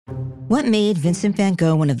What made Vincent van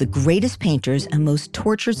Gogh one of the greatest painters and most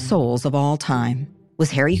tortured souls of all time?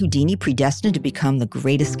 Was Harry Houdini predestined to become the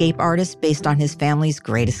great escape artist based on his family's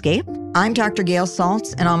great escape? I'm Dr. Gail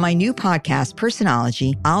Saltz, and on my new podcast,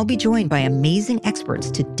 Personology, I'll be joined by amazing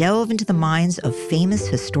experts to delve into the minds of famous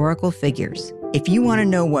historical figures. If you want to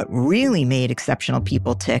know what really made exceptional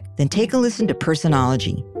people tick, then take a listen to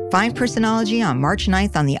Personology. Find Personology on March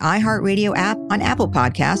 9th on the iHeartRadio app, on Apple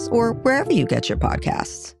Podcasts, or wherever you get your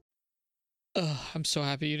podcasts. Oh, I'm so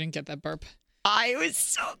happy you didn't get that burp. I was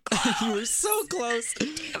so close. You were so close.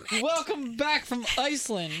 Welcome back from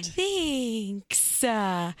Iceland. Thanks.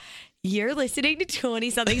 You're listening to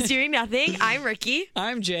 20-somethings Doing Nothing. I'm Ricky.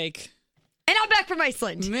 I'm Jake. And I'm back from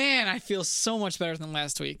Iceland. Man, I feel so much better than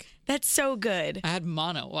last week. That's so good. I had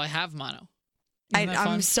mono. Well, I have mono. Isn't that I'm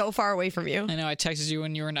fun? so far away from you. I know. I texted you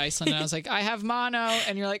when you were in Iceland, and I was like, I have mono.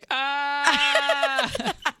 And you're like,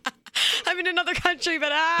 ah. I'm in another country, but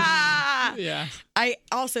Yeah. I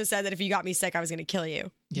also said that if you got me sick, I was going to kill you.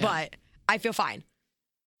 Yeah. But I feel fine.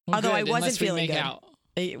 Well, Although good, I wasn't unless we feeling make good. out.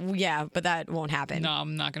 Yeah, but that won't happen. No,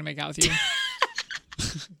 I'm not going to make out with you.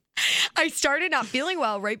 I started not feeling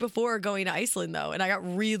well right before going to Iceland, though, and I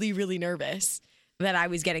got really, really nervous that I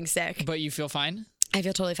was getting sick. But you feel fine? I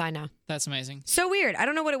feel totally fine now. That's amazing. So weird. I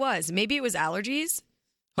don't know what it was. Maybe it was allergies.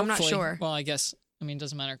 I'm not Hopefully. sure. Well, I guess, it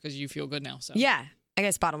doesn't matter because you feel good now. So Yeah, I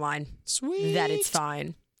guess bottom line, Sweet. that it's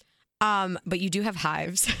fine. But you do have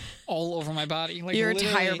hives. All over my body. Like Your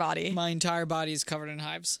literally, entire body. My entire body is covered in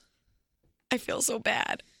hives. I feel so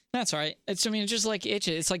bad. That's all right. It's just like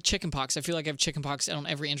itches. It's like chicken pox. I feel like I have chicken pox on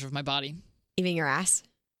every inch of my body. Even your ass?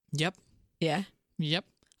 Yep. Yeah. Yep.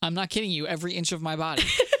 I'm not kidding you. Every inch of my body.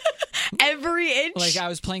 Every inch? Like I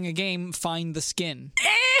was playing a game, Find the Skin.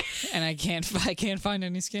 And I can't find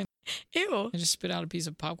any skin. Ew. I just spit out a piece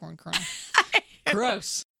of popcorn kernel.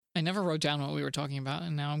 Gross. I never wrote down what we were talking about,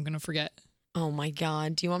 and now I'm going to forget. Oh my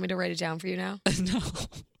God. Do you want me to write it down for you now? No.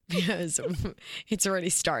 Because it's already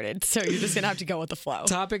started, so you're just going to have to go with the flow.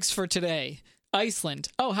 Topics for today. Iceland.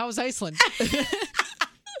 Oh, how was Iceland?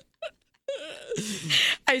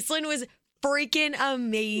 Iceland was freaking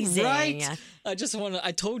amazing. Right.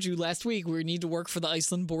 I told you last week we need to work for the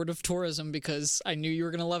Iceland Board of Tourism because I knew you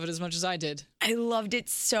were going to love it as much as I did. I loved it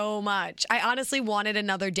so much. I honestly wanted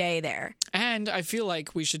another day there. And I feel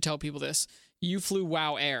like we should tell people this. You flew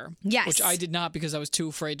WoW Air. Yes. Which I did not because I was too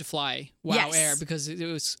afraid to fly WoW Yes. Air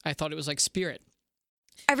because I thought it was like Spirit.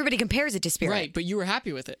 Everybody compares it to Spirit. Right, but you were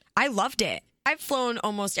happy with it. I loved it. I've flown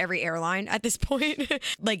almost every airline at this point,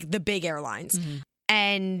 like the big airlines. Mm-hmm.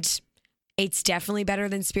 And it's definitely better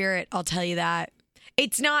than Spirit, I'll tell you that.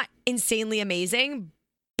 It's not insanely amazing,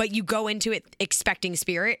 but you go into it expecting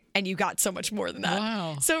Spirit, and you got so much more than that.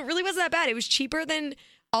 Wow. So it really wasn't that bad. It was cheaper than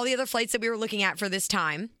all the other flights that we were looking at for this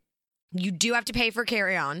time. You do have to pay for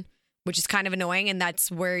carry-on, which is kind of annoying, and that's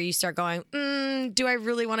where you start going, do I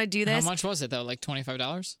really want to do this? How much was it, though? Like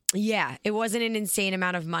 $25? Yeah, it wasn't an insane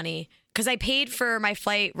amount of money because I paid for my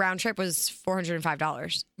flight round trip was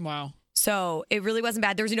 $405. Wow. So it really wasn't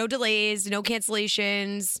bad. There was no delays, no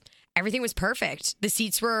cancellations. Everything was perfect. The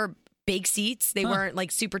seats were big seats. They weren't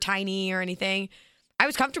like super tiny or anything. I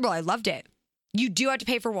was comfortable. I loved it. You do have to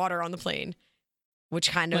pay for water on the plane,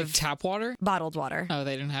 which kind Like of tap water? bottled water. Oh,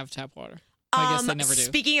 they didn't have tap water. I guess they never do.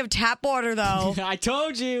 Speaking of tap water, though, I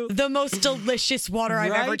told you. the most delicious water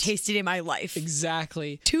I've ever Right? tasted in my life.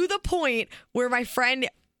 Exactly. To the point where my friend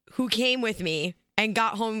who came with me and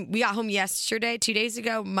we got home yesterday, 2 days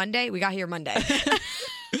ago, Monday. We got here Monday.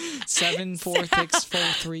 7, 4, 6, 4,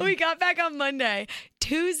 3. We got back on Monday.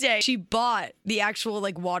 Tuesday, she bought the actual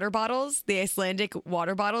like water bottles, the Icelandic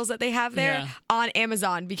water bottles that they have there on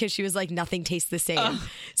Amazon because she was like, nothing tastes the same.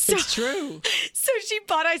 It's true. So she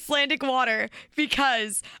bought Icelandic water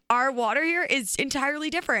because our water here is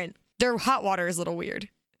entirely different. Their hot water is a little weird.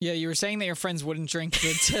 Yeah, you were saying that your friends wouldn't drink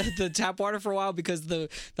the tap water for a while because the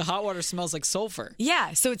hot water smells like sulfur.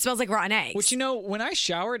 Yeah, so it smells like rotten eggs. Which, when I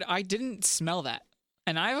showered, I didn't smell that.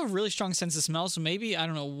 And I have a really strong sense of smell, so maybe, I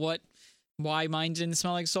don't know why mine didn't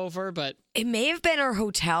smell like sulfur, but... It may have been our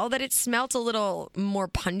hotel that it smelt a little more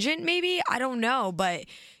pungent, maybe? I don't know, but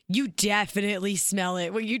you definitely smell it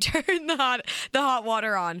when you turn the hot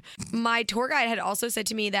water on. My tour guide had also said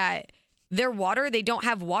to me that their water, they don't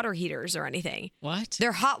have water heaters or anything. What?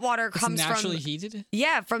 Their hot water It's comes naturally from... heated?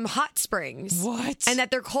 Yeah, from hot springs. What? And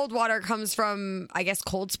that their cold water comes from, I guess,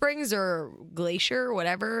 cold springs or glacier,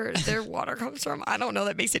 whatever their water comes from. I don't know.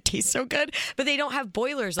 That makes it taste so good. But they don't have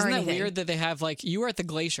boilers or Isn't anything. that weird that they have, like, you were at the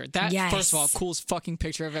glacier. That, Yes. first of all, coolest fucking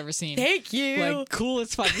picture I've ever seen. Thank you. Like,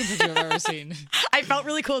 coolest fucking picture I've ever seen. I felt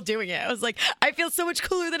really cool doing it. I was like, I feel so much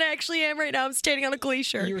cooler than I actually am right now. I'm standing on a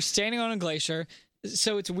glacier. You were standing on a glacier.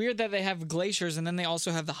 So it's weird that they have glaciers and then they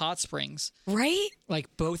also have the hot springs, Right? like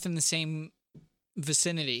both in the same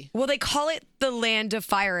vicinity. Well, they call it the land of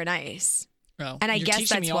fire and ice. Oh, And I you're guess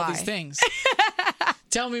teaching that's me all why. these things.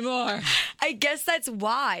 Tell me more. I guess that's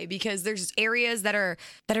why, because there's areas that are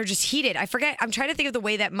just heated. I forget. I'm trying to think of the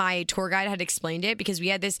way that my tour guide had explained it, because we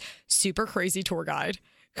had this super crazy tour guide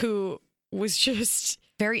who was just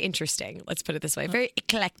very interesting. Let's put it this way. Very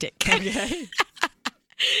eclectic. Okay.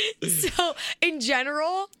 So in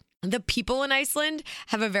general, the people in Iceland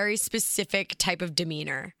have a very specific type of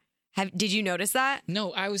demeanor. Did you notice that?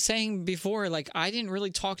 No, I was saying before, like, I didn't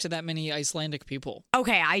really talk to that many Icelandic people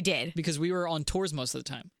Okay, I did. because we were on tours most of the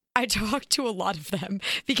time. I talked to a lot of them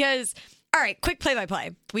because, all right, quick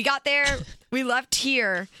play-by-play. We got there. We left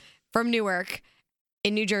here from Newark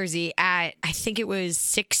in New Jersey at, I think it was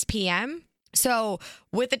 6 p.m. So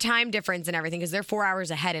with the time difference and everything, because they're 4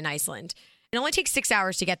 hours ahead in Iceland. It only takes 6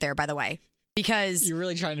 hours to get there, by the way, because... You're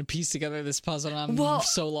really trying to piece together this puzzle, and Well, I'm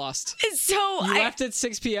so lost. So You left at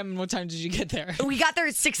 6 p.m., and what time did you get there? we got there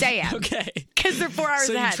at 6 a.m. Okay. Because they're 4 hours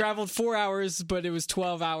So ahead. you traveled 4 hours, but it was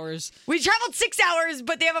 12 hours. We traveled 6 hours,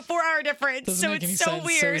 but they have a 4-hour difference. Doesn't So make any it's so sense.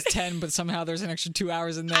 weird. So it's 10, but somehow there's an extra 2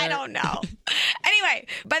 hours in there. I don't know. Anyway,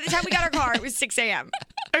 by the time we got our car, it was 6 a.m.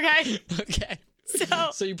 Okay? Okay. So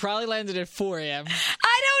So you probably landed at 4 a.m.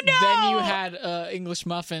 I don't know. Then you had English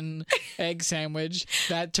muffin egg sandwich.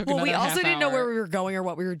 That took Well, another we also half didn't know hour. where we were going or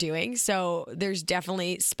what we were doing. So there's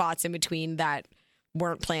definitely spots in between that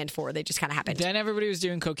weren't planned for. They just kind of happened. Then everybody was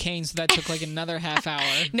doing cocaine, so that took like another half hour.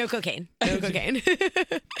 No cocaine. No cocaine.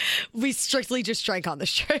 We strictly just drank on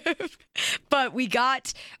this trip. But we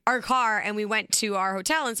got our car and we went to our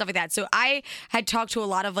hotel and stuff like that. So I had talked to a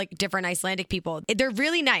lot of like different Icelandic people. They're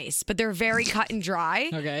really nice, but they're very cut and dry.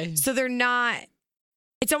 Okay. So they're not,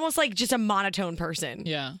 it's almost like just a monotone person,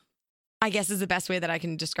 Yeah. I guess is the best way that I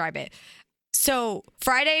can describe it. So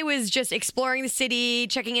Friday was just exploring the city,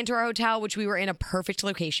 checking into our hotel, which we were in a perfect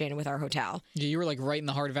location with our hotel. Yeah, you were like right in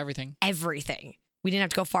the heart of everything. Everything. We didn't have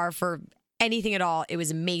to go far for anything at all. It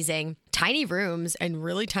was amazing. Tiny rooms and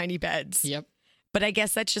really tiny beds. Yep. But I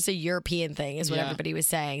guess that's just a European thing is what Yeah. everybody was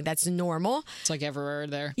saying. That's normal. It's like everywhere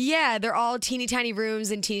there. Yeah, they're all teeny tiny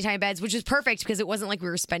rooms and teeny tiny beds, which is perfect because it wasn't like we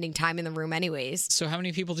were spending time in the room anyways. So how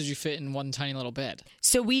many people did you fit in one tiny little bed?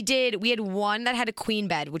 So we had one that had a queen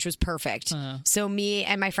bed, which was perfect. Uh-huh. So me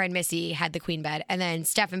and my friend Missy had the queen bed, and then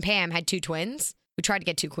Steph and Pam had 2 twins. We tried to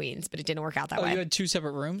get 2 queens, but it didn't work out that Oh, way. you had 2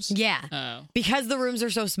 separate rooms? Yeah. Oh. Because the rooms are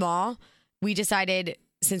so small, we decided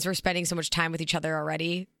since we're spending so much time with each other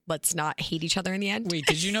already, let's not hate each other in the end. Wait,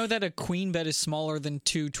 did you know that a queen bed is smaller than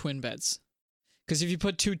 2 twin beds? Because if you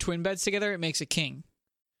put 2 twin beds together, it makes a king.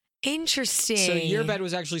 Interesting. So your bed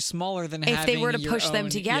was actually smaller than if having they were to your push them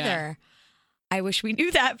own- together. I wish we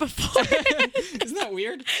knew that before. Yeah. Isn't that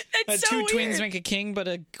weird? That's That so 2 twins weird. make a king, but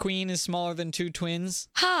a queen is smaller than 2 twins,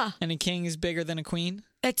 Huh. and a king is bigger than a queen?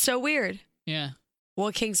 That's so weird. Yeah. Well,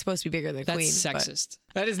 a king's supposed to be bigger than a That's queen. sexist.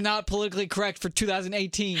 That is not politically correct for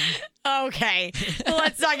 2018. But... Okay.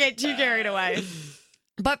 Let's not get too carried away.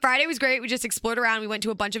 But Friday was great. We just explored around. We went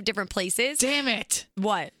to a bunch of different places. Damn it.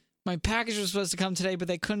 What? My package was supposed to come today, but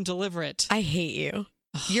they couldn't deliver it. I hate you.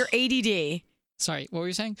 Your ADD Sorry, what were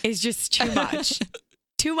you saying? is just too much.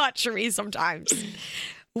 Too much for me sometimes.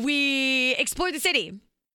 We explored the city,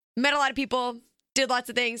 met a lot of people, did lots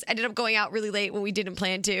of things, ended up going out really late when we didn't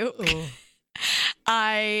plan to.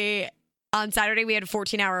 On Saturday, we had a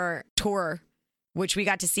 14-hour tour, which we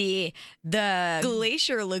got to see the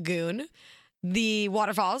Glacier Lagoon, the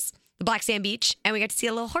waterfalls, the Black Sand Beach, and we got to see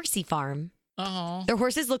a little horsey farm. Oh, Their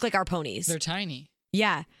horses look like our ponies. they're tiny.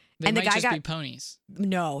 Yeah. They And the might guy just got be ponies.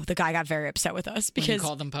 no, the guy got very upset with us When you because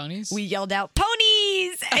called them ponies? we yelled out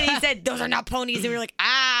ponies, and he said those are not ponies, and we were like,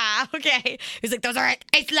 ah, okay. He's like, those are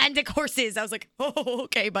Icelandic horses. I was like, oh,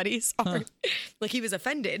 okay, buddy, sorry. Like he was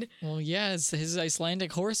offended. Well, yeah, it's his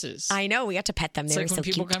Icelandic horses. I know. We got to pet them. It's They like were when so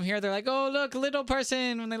people cute. come here, they're like, oh, look, little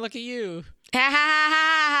person, when they look at you. Ha ha ha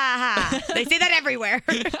ha ha ha. They say that everywhere.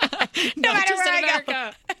 No matter just where in I go.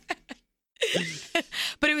 America.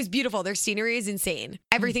 But it was beautiful. Their scenery is insane.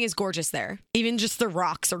 Everything is gorgeous there. Even just the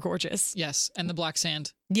rocks are gorgeous. Yes, and the black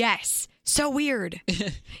sand. Yes. So weird.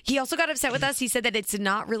 He also got upset with us. He said that it's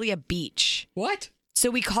not really a beach. What? So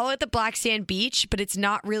we call it the Black Sand Beach, but it's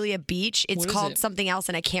not really a beach. It's What is called it? something else,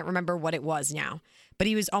 and I can't remember what it was now. But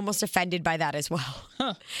he was almost offended by that as well.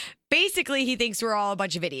 Huh. Basically, he thinks we're all a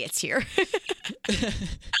bunch of idiots here.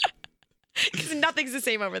 Because nothing's the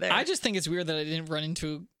same over there. I just think it's weird that I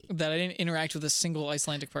didn't interact with a single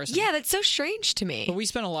Icelandic person. Yeah, that's so strange to me. But we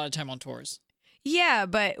spent a lot of time on tours. Yeah,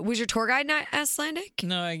 but was your tour guide not Icelandic?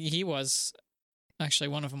 No, he was. Actually,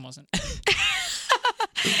 one of them wasn't.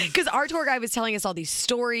 Because our tour guide was telling us all these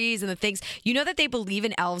stories and the things. You know that they believe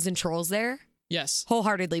in elves and trolls there? Yes.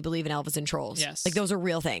 Wholeheartedly believe in elves and trolls. Yes. Like those are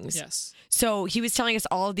real things. Yes. So he was telling us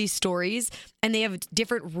all of these stories and they have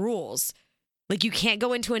different rules. Like you can't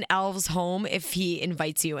go into an elf's home if he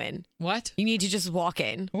invites you in. What? You need to just walk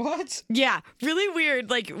in. What? Yeah. Really weird.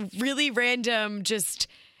 Like really random. Just,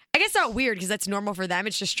 I guess not weird because that's normal for them.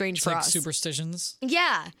 It's just strange It's for like us. superstitions.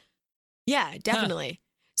 Yeah. Yeah, definitely.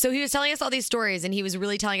 So he was telling us all these stories and he was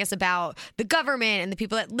really telling us about the government and the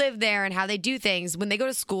people that live there and how they do things. When they go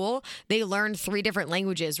to school, they learn 3 different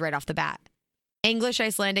languages right off the bat. English,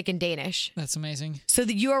 Icelandic, and Danish. That's amazing. So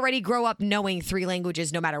that you already grow up knowing 3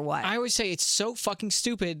 languages no matter what. I always say it's so fucking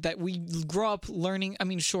stupid that we grow up learning. I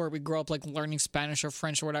mean, sure, we grow up like learning Spanish or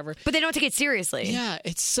French or whatever. But they don't take it seriously. Yeah,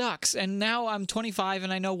 it sucks. And now I'm 25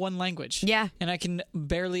 and I know 1 language. Yeah. And I can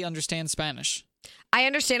barely understand Spanish. I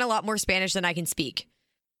understand a lot more Spanish than I can speak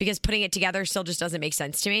because putting it together still just doesn't make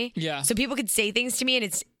sense to me. Yeah. So people could say things to me and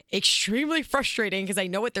it's extremely frustrating because I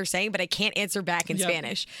know what they're saying, but I can't answer back in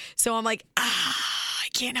Spanish. So I'm like, I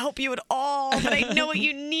can't help you at all, but I know what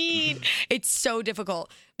you need. It's so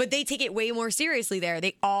difficult. But they take it way more seriously there.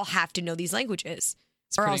 They all have to know these languages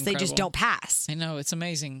or else they just don't pass. I know. It's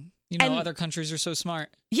amazing. You know, other countries are so smart.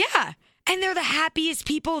 Yeah. And they're the happiest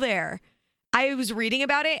people there. I was reading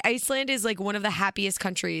about it. Iceland is like one of the happiest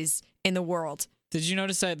countries in the world. Did you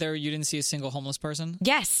notice that there you didn't see a single homeless person?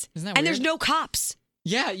 Yes. Isn't that and weird? there's no cops.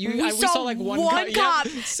 Yeah, We saw like one cop Yeah,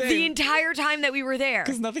 the entire time that we were there.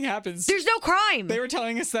 because nothing happens. There's no crime. They were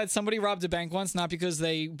telling us that somebody robbed a bank once, not because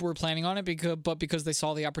they were planning on it, but because they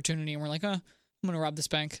saw the opportunity and were like, I'm going to rob this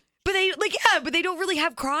bank. But they don't really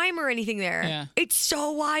have crime or anything there. Yeah. It's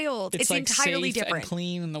so wild. It's like entirely safe different. and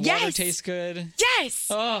clean, and the Yes. water tastes good. Yes.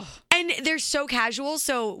 Oh, And they're so casual.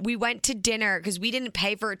 So we went to dinner because we didn't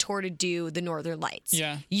pay for a tour to do the Northern Lights.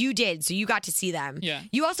 Yeah. You did. So you got to see them. Yeah.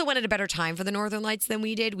 You also went at a better time for the Northern Lights than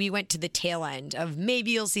we did. We went to the tail end of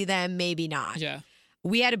maybe you'll see them, maybe not. yeah.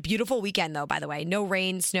 We had a beautiful weekend, though, by the way. No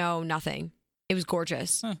rain, snow, nothing. It was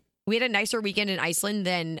gorgeous. Huh. We had a nicer weekend in Iceland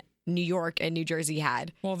than New York and New Jersey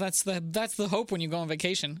had. Well, that's the hope when you go on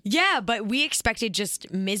vacation. Yeah, but we expected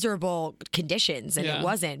just miserable conditions, and Yeah. it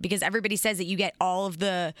wasn't because everybody says that you get all of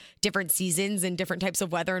the different seasons and different types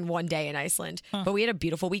of weather in one day in Iceland. Huh. But we had a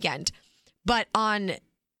beautiful weekend. But on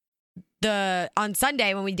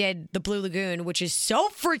Sunday when we did the Blue Lagoon, which is so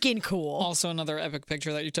freaking cool. Also, another epic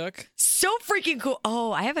picture that you took. So freaking cool.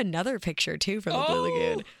 Oh, I have another picture too from the Blue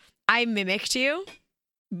Lagoon. I mimicked you.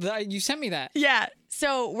 You sent me that. Yeah.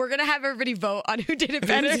 So we're going to have everybody vote on who did it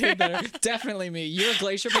better. Who did it better? Definitely me. Your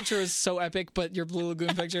glacier picture is so epic, but your Blue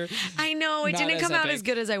Lagoon picture. I know. It Not didn't as come out epic. as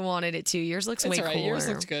good as I wanted it to. Yours looks It's way all right. cooler. Yours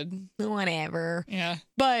looked good. Whatever. Yeah.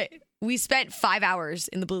 But we spent 5 hours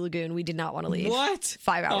in the Blue Lagoon. We did not want to leave. What?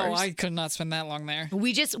 5 hours. Oh, I could not spend that long there.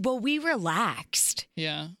 We relaxed.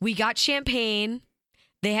 Yeah. We got champagne.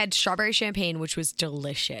 They had strawberry champagne, which was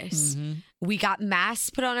delicious. Mm-hmm. We got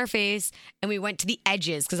masks put on our face and we went to the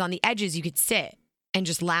edges because on the edges you could sit and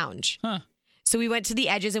just lounge. Huh. So we went to the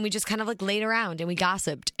edges and we just kind of like laid around and we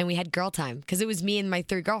gossiped and we had girl time because it was me and my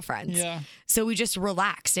 3 girlfriends. Yeah. So we just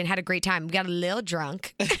relaxed and had a great time. We got a little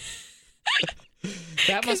drunk.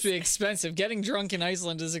 That must be expensive. Getting drunk in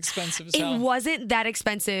Iceland is expensive as hell. It wasn't that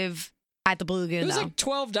expensive at the Blue Lagoon, It was though. like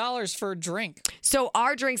 $12 for a drink. So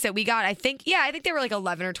our drinks that we got, I think they were like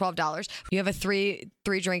 $11 or $12. You have a three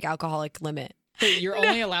drink alcoholic limit. Wait, you're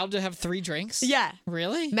only allowed to have 3 drinks? Yeah,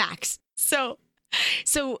 Really? max. So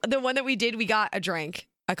the one that we did, we got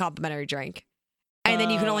a complimentary drink, and then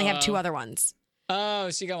you can only have 2 other ones. Oh,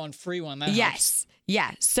 so you got one free one. That helps. Yes.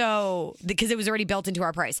 Yeah. So, because it was already built into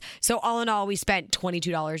our price. So, all in all, we spent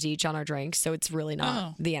 $22 each on our drinks. So, it's really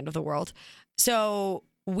not the end of the world. So,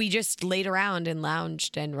 we just laid around and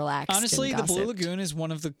lounged and relaxed. Honestly, and the Blue gossiped. Lagoon is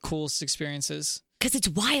one of the coolest experiences. Because it's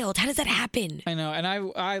wild. How does that happen? I know. And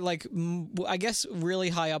I guess really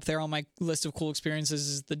high up there on my list of cool experiences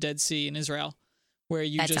is the Dead Sea in Israel, where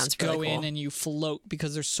you That just sounds go really cool. in and you float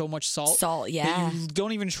because there's so much salt. Salt, that yeah. you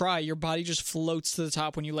don't even try. Your body just floats to the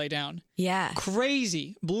top when you lay down. Yeah.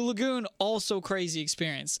 Crazy. Blue Lagoon, also crazy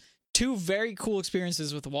experience. 2 very cool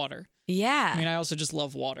experiences with water. Yeah. I mean, I also just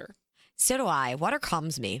love water. So do I. Water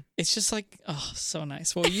calms me. It's just like, oh, so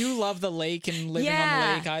nice. Well, you love the lake and living on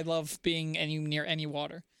Yeah. the lake. I love being near any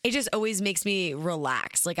water. It just always makes me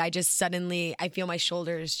relax. Like, I feel my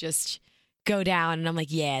shoulders just go down and I'm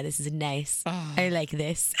like, yeah, this is nice. Ah. I like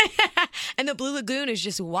this. And the Blue Lagoon is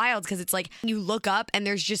just wild because it's like you look up and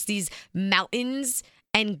there's just these mountains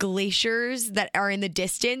and glaciers that are in the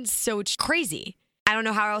distance. So it's crazy. I don't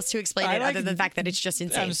know how else to explain it other than the fact that it's just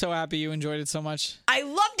insane. I'm so happy you enjoyed it so much. I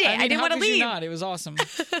loved it. I didn't want to leave. Not? It was awesome.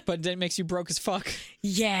 But it makes you broke as fuck.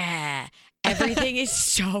 Yeah. Everything is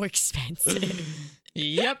so expensive.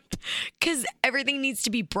 Yep. Because everything needs to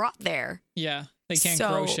be brought there. Yeah. They can't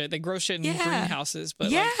grow shit. They grow shit in greenhouses.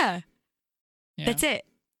 But yeah. That's it.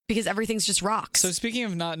 Because everything's just rocks. So speaking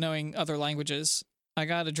of not knowing other languages, I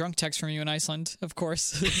got a drunk text from you in Iceland, of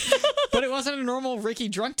course. But it wasn't a normal Ricky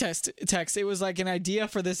drunk text. It was like an idea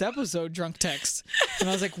for this episode drunk text. And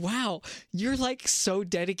I was like, wow, you're like so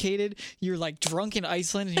dedicated. You're like drunk in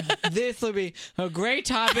Iceland. And you're like, this will be a great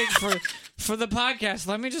topic for the podcast.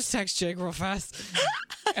 Let me just text Jake real fast.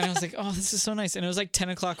 And I was like, oh, this is so nice. And it was like 10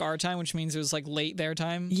 o'clock our time, which means it was like late their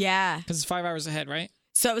time. Yeah. Because it's 5 hours ahead, right?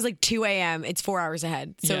 So it was like 2 a.m. It's 4 hours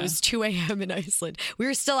ahead. So it was 2 a.m. in Iceland. We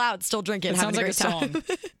were still out, still drinking, having a great time. Song.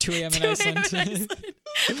 2 a.m. in Iceland.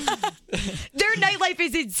 Their nightlife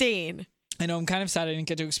is insane. I know. I'm kind of sad I didn't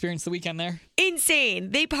get to experience the weekend there.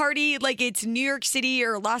 Insane. They party like it's New York City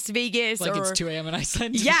or Las Vegas. Like it's 2 a.m. in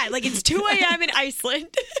Iceland. Yeah, like it's 2 a.m. in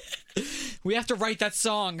Iceland. We have to write that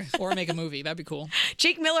song or make a movie. That'd be cool.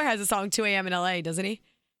 Jake Miller has a song 2 a.m. in L.A., doesn't he?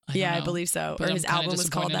 I believe so. But or his album was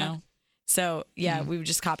called that. Now. So, yeah, we would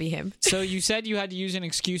just copy him. So you said you had to use an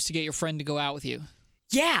excuse to get your friend to go out with you.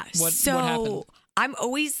 Yeah. What happened? I'm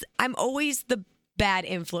always the bad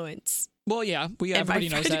influence. Well, yeah, everybody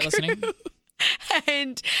knows that listening.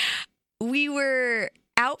 And we were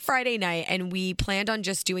out Friday night and we planned on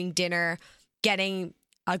just doing dinner, getting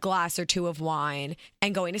a glass or two of wine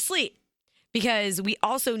and going to sleep. Because we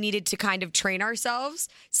also needed to kind of train ourselves.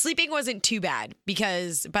 Sleeping wasn't too bad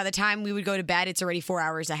because by the time we would go to bed, it's already 4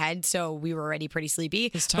 hours ahead. So we were already pretty sleepy.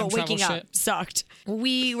 But waking up sucked.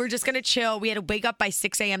 We were just going to chill. We had to wake up by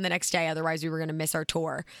 6 a.m. the next day. Otherwise, we were going to miss our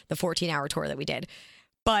tour, the 14-hour tour that we did.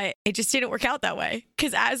 But it just didn't work out that way.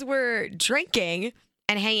 Because as we're drinking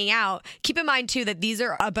and hanging out, keep in mind, too, that these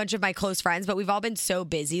are a bunch of my close friends, but we've all been so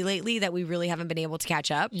busy lately that we really haven't been able to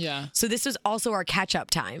catch up. Yeah. So this was also our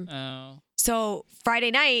catch-up time. Oh. So Friday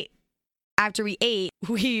night, after we ate,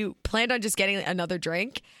 we planned on just getting another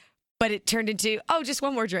drink, but it turned into, just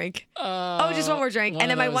one more drink. Just one more drink. And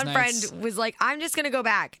then my one friend was like, I'm just going to go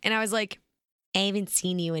back. And I was like, I haven't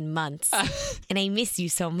seen you in months and I miss you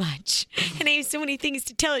so much. And I have so many things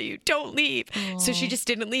to tell you. Don't leave. So she just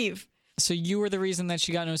didn't leave. So you were the reason that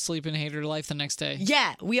she got no sleep and hated her life the next day?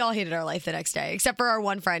 Yeah, we all hated our life the next day, except for our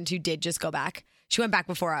one friend who did just go back. She went back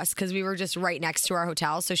before us because we were just right next to our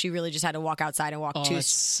hotel. So she really just had to walk outside and walk that's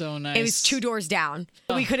so nice. It was 2 doors down.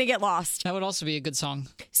 We couldn't get lost. That would also be a good song.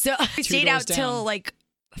 So we stayed out till like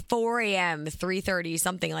 4 a.m., 3:30,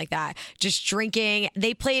 something like that. Just drinking.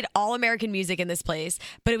 They played all American music in this place,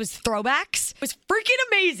 but it was throwbacks. It was freaking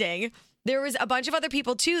amazing. There was a bunch of other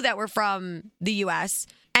people too that were from the U.S.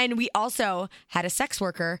 And we also had a sex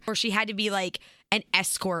worker, or she had to be like an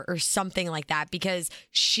escort or something like that because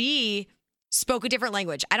she spoke a different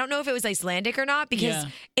language. I don't know if it was Icelandic or not because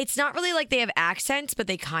it's not really like they have accents, but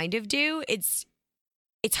they kind of do. It's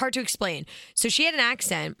hard to explain. So she had an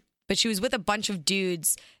accent, but she was with a bunch of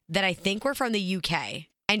dudes that I think were from the UK.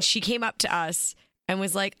 And she came up to us and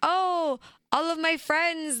was like, oh, all of my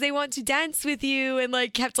friends, they want to dance with you. And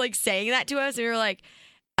like kept like saying that to us. And we were like,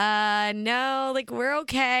 no, like we're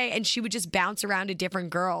okay. And she would just bounce around to different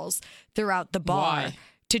girls throughout the bar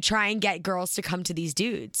to try and get girls to come to these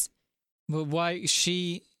dudes. But why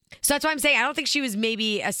she... So that's why I'm saying I don't think she was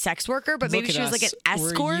maybe a sex worker, but maybe she was like an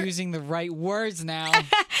escort. We're using the right words now.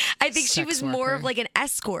 I think she was more of like an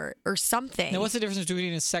escort or something. Now, what's the difference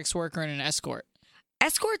between a sex worker and an escort?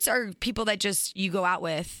 Escorts are people that just you go out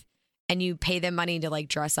with and you pay them money to like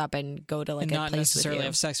dress up and go to like and a not place necessarily with you.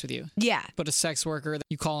 Have sex with you. Yeah. But a sex worker,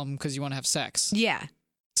 you call them because you want to have sex. Yeah.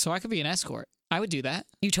 So I could be an escort. I would do that.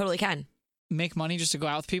 You totally can. Make money just to go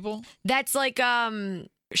out with people? That's like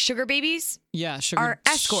sugar babies. Yeah, sugar are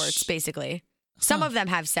escorts basically. Some of them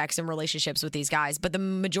have sex and relationships with these guys, but the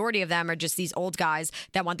majority of them are just these old guys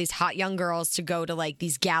that want these hot young girls to go to like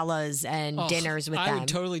these galas and dinners with them. I would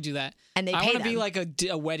totally do that. And they I pay want to them. be like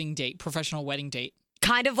a wedding date, professional wedding date.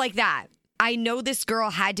 Kind of like that. I know this girl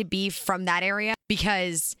had to be from that area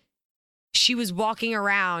because she was walking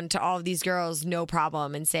around to all of these girls, no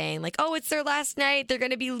problem, and saying like, oh, it's their last night. They're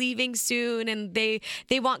going to be leaving soon and they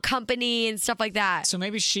want company and stuff like that. So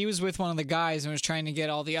maybe she was with one of the guys and was trying to get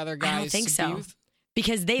all the other guys I don't think to so. be with?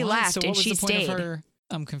 Because they left so and she what was the point stayed. of her?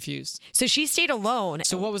 I'm confused. So she stayed alone.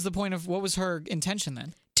 So what was the point of, what was her intention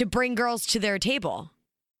then? To bring girls to their table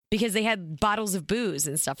because they had bottles of booze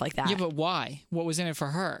and stuff like that. Yeah, but why? What was in it for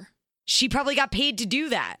her? She probably got paid to do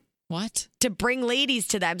that. What? To bring ladies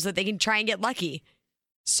to them so that they can try and get lucky.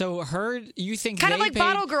 So you think Kind of they like paid,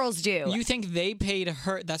 bottle girls do. You think they paid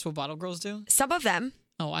her? That's what bottle girls do? Some of them.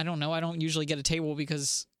 Oh, I don't know. I don't usually get a table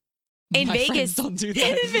because In my Vegas- friends don't do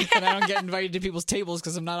that. And I don't get invited to people's tables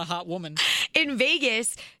because I'm not a hot woman. In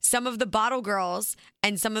Vegas, some of the bottle girls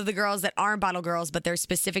and some of the girls that aren't bottle girls, but their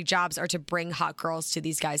specific jobs are to bring hot girls to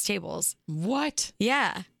these guys' tables. What?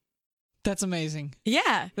 Yeah. That's amazing.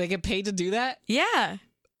 Yeah. They get paid to do that? Yeah.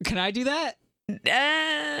 Can I do that?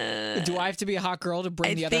 Do I have to be a hot girl to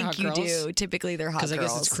bring the other hot girls? I think you do. Typically, they're hot girls.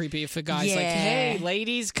 Because I guess it's creepy if a guy's like, Yeah. hey,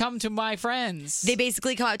 ladies, come to my friends. They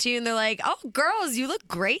basically come up to you and they're like, "Oh, girls, you look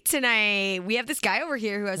great tonight. We have this guy over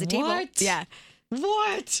here who has a table." What? Yeah.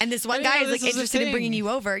 What? And this I one didn't guy know is like this was a interested in bringing thing. you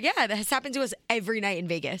over. Yeah, that has happened to us every night in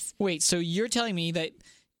Vegas. Wait, so you're telling me that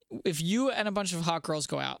if you and a bunch of hot girls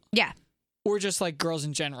go out, Yeah. or just like girls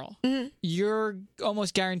in general, Mm-hmm. you're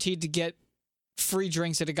almost guaranteed to get free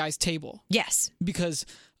drinks at a guy's table Yes. because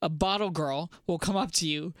a bottle girl will come up to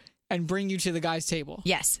you and bring you to the guy's table.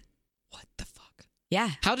 Yes. What the fuck? Yeah.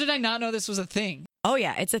 How did I not know this was a thing? Oh,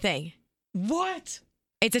 yeah. It's a thing. What?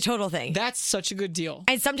 It's a total thing. That's such a good deal.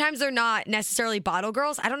 And sometimes they're not necessarily bottle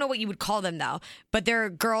girls. I don't know what you would call them though, but they're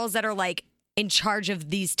girls that are like in charge of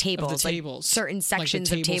these tables, like tables. certain Like the sections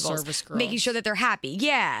table of tables, service girls. making sure that they're happy.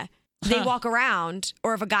 Yeah. They Huh. walk around,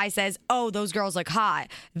 or if a guy says, "Oh, those girls look hot,"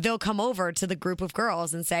 they'll come over to the group of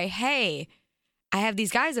girls and say, "Hey, I have these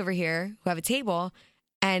guys over here who have a table,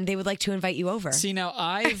 and they would like to invite you over." See, now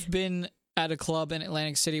I've been at a club in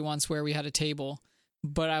Atlantic City once where we had a table,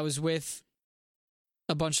 but I was with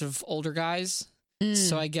a bunch of older guys.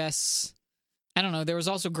 So I guess, I don't know. There was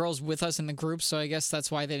also girls with us in the group, so I guess that's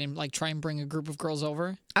why they didn't like try and bring a group of girls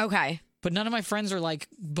over. Okay. But none of my friends are like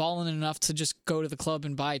balling enough to just go to the club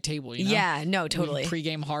and buy a table, you know? Yeah, no, We totally.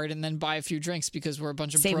 Pregame hard and then buy a few drinks because we're a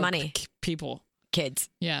bunch of Save broke money. people. Kids.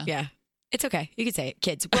 Yeah. Yeah. It's okay. You can say it.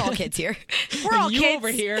 Kids. We're all kids here. We're all you kids. over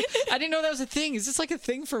here. I didn't know that was a thing. Is this like a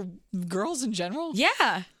thing for girls in general? Yeah.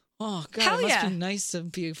 Oh, God. Hell it must yeah. be nice to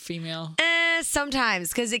be a female. Sometimes,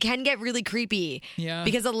 because it can get really creepy. Yeah.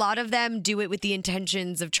 Because a lot of them do it with the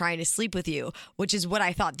intentions of trying to sleep with you, which is what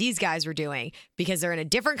I thought these guys were doing because they're in a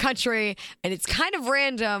different country and it's kind of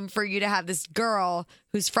random for you to have this girl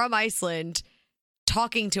who's from Iceland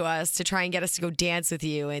talking to us to try and get us to go dance with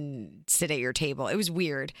you and sit at your table. It was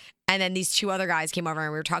weird. And then these two other guys came over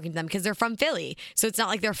and we were talking to them because they're from Philly. So it's not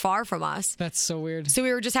like they're far from us. That's so weird. So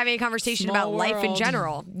we were just having a conversation Small about life in world.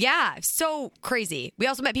 general. Yeah, so crazy. We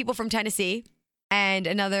also met people from Tennessee and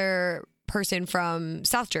another person from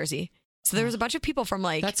South Jersey. So there was a bunch of people from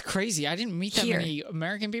like, That's crazy. I didn't meet that Here. many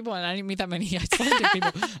American people, and I didn't meet that many Icelandic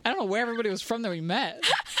people. I don't know where everybody was from that we met.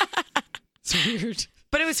 It's weird.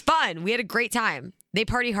 but it was fun. We had a great time. They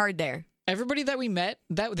party hard there. Everybody that we met,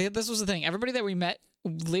 this was the thing. Everybody that we met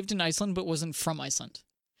lived in Iceland, but wasn't from Iceland.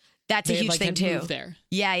 That's They a huge like, thing had too. moved there.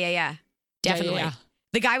 Yeah. Definitely. Yeah.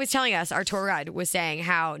 The guy was telling us, our tour guide was saying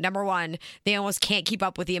how, number one, they almost can't keep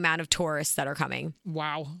up with the amount of tourists that are coming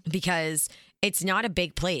Wow. because it's not a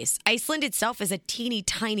big place. Iceland itself is a teeny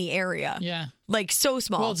tiny area. Yeah. Like so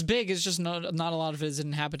small. Well, it's big. It's just not a lot of it is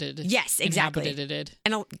inhabited. Yes, exactly. Inhabited.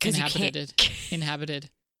 and because you can't Inhabited.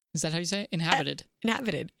 Is that how you say it? Inhabited.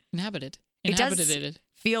 inhabited. Inhabited. It does Inhabited.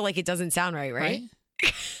 feel like it doesn't sound right? Right?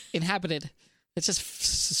 Inhabited. It's just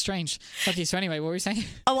strange. Okay, so anyway, what were you saying?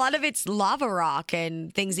 A lot of it's lava rock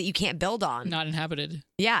and things that you can't build on. Not inhabited.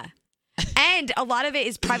 Yeah. And a lot of it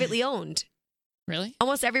is privately owned. Really?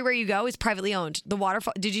 Almost everywhere you go is privately owned. The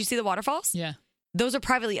waterfall. Did you see the waterfalls? Yeah. Those are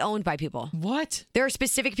privately owned by people. What? There are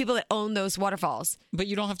specific people that own those waterfalls. But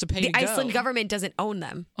you don't have to pay The to go. Iceland government doesn't own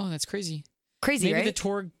them. Oh, that's crazy. Crazy, Maybe right? the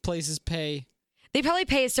tour places pay. They probably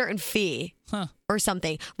pay a certain fee Huh. or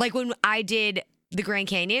something. Like when I did the Grand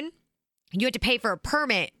Canyon, you had to pay for a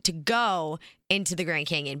permit to go into the Grand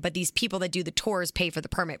Canyon, but these people that do the tours pay for the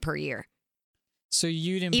permit per year. So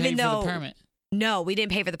you didn't Even pay for though- the permit. No, we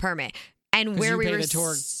didn't pay for the permit. And 'Cause where you we pay were the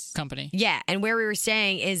tour company. Yeah, and where we were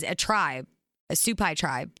staying is a tribe, a Supai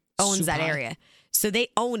tribe owns that Supai. area. So they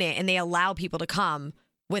own it and they allow people to come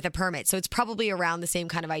with a permit. So it's probably around the same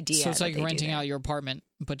kind of idea. So it's that like they do renting there. out your apartment,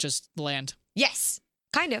 but just land. Yes,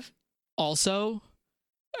 kind of. Also,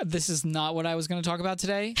 this is not what I was going to talk about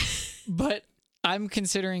today, but I'm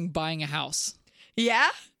considering buying a house, Yeah?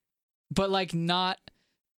 but like not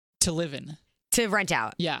to live in. To rent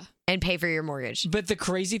out Yeah. and pay for your mortgage. But the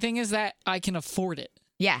crazy thing is that I can afford it.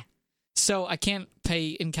 Yeah. So I can't pay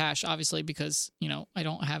in cash, obviously, because, you know, I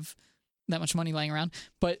don't have that much money laying around.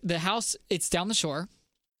 But the house, it's down the shore,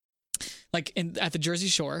 like at the Jersey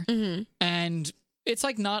Shore. Mm-hmm. And it's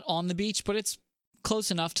like not on the beach, but it's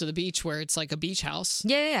close enough to the beach where it's like a beach house.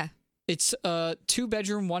 Yeah. It's a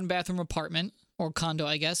 2-bedroom, 1-bathroom apartment or condo,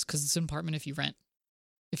 I guess, because it's an apartment if you rent.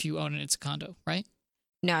 If you own it, it's a condo, right?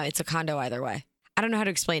 No, it's a condo either way. I don't know how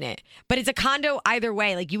to explain it, but it's a condo either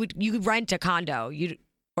way. Like you could rent a condo,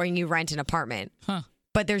 or you rent an apartment. Huh.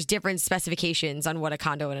 But there's different specifications on what a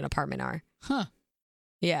condo and an apartment are. Huh.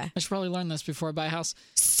 Yeah. I should probably learn this before I buy a house.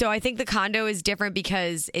 So I think the condo is different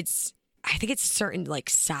because I think it's certain like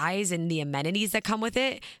size and the amenities that come with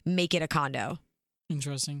it make it a condo.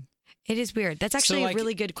 Interesting. It is weird. That's actually like, a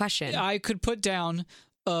really good question. I could put down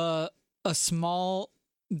a small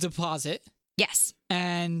deposit. Yes.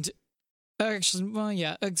 And actually, well,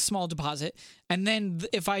 yeah, a small deposit. And then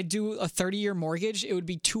if I do a 30-year mortgage, it would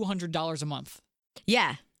be $200 a month.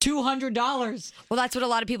 Yeah. $200. Well, that's what a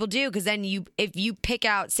lot of people do because then if you pick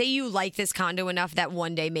out, say you like this condo enough that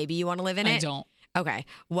one day maybe you want to live in it. I don't. Okay.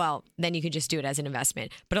 Well, then you could just do it as an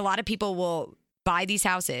investment. But a lot of people will buy these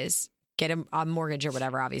houses, get a mortgage or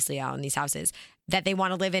whatever, obviously, on these houses that they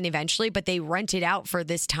want to live in eventually, but they rent it out for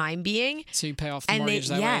this time being. So you pay off the mortgage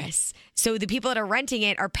that way? Yes. So the people that are renting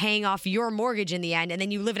it are paying off your mortgage in the end, and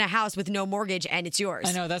then you live in a house with no mortgage and it's yours.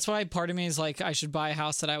 I know. That's why part of me is like, I should buy a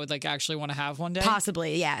house that I would like actually want to have one day.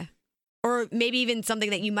 Possibly, yeah. Or maybe even something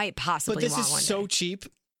that you might possibly want one day. But this is so cheap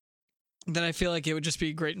that I feel like it would just be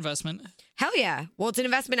a great investment. Hell yeah. Well, it's an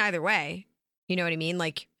investment either way. You know what I mean?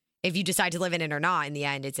 Like, if you decide to live in it or not, in the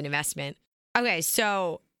end, it's an investment. Okay,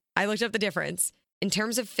 so I looked up the difference. In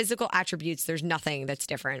terms of physical attributes, there's nothing that's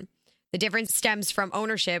different. The difference stems from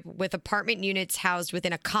ownership, with apartment units housed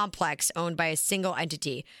within a complex owned by a single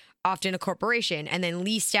entity, often a corporation, and then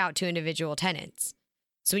leased out to individual tenants.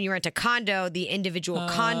 So when you rent a condo, the individual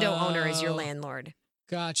condo owner is your landlord.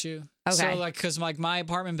 Got you. Okay. So like, because like my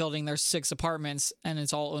apartment building, there's 6 apartments and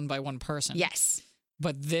it's all owned by one person. Yes.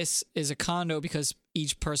 But this is a condo because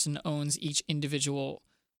each person owns each individual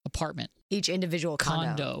apartment. Each individual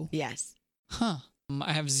condo. Yes. Huh.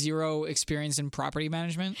 I have 0 experience in property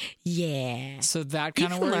management. Yeah. So that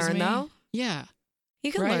kind of You can worries learn, me. though. Yeah.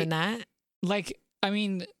 You can learn that. Like, I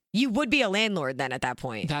mean, you would be a landlord then at that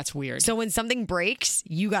point. That's weird. So when something breaks,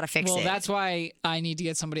 you got to fix it. Well, that's why I need to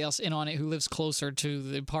get somebody else in on it who lives closer to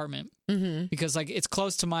the apartment. Mm-hmm. Because like it's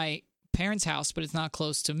close to my parents' house, but it's not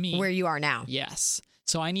close to me. Where you are now. Yes.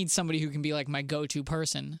 So I need somebody who can be like my go-to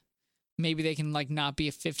person. Maybe they can like not be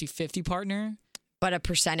a 50-50 partner. But a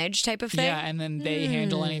percentage type of thing? Yeah, and then they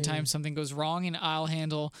handle anytime something goes wrong, and I'll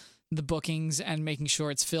handle the bookings and making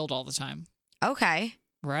sure it's filled all the time. Okay.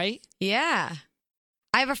 Right? Yeah.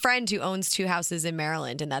 I have a friend who owns 2 houses in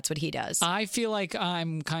Maryland, and that's what he does. I feel like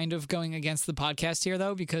I'm kind of going against the podcast here,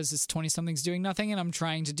 though, because it's 20-somethings doing nothing, and I'm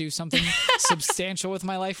trying to do something substantial with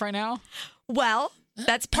my life right now. Well,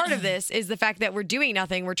 that's part of this, is the fact that we're doing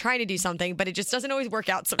nothing. We're trying to do something, but it just doesn't always work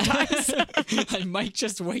out sometimes. I might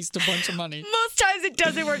just waste a bunch of money. Most times it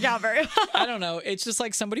doesn't work out very well. I don't know. It's just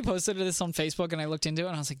like somebody posted this on Facebook, and I looked into it,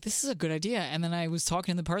 and I was like, this is a good idea. And then I was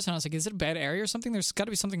talking to the person. I was like, is it a bad area or something? There's got to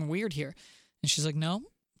be something weird here. And she's like, no,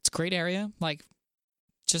 it's a great area. Like,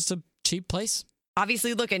 just a cheap place.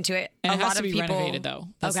 Obviously, look into it. And a it has lot to of be people... renovated, though.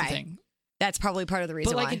 That's okay. the thing. That's probably part of the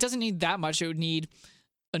reason But, like, why. it doesn't need that much. It would need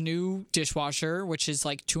a new dishwasher, which is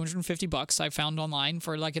like $250 I found online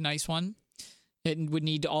for like a nice one. It would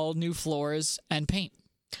need all new floors and paint.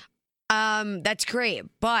 That's great.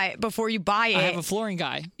 But before you buy it, I have a flooring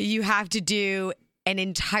guy. You have to do an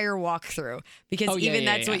entire walkthrough because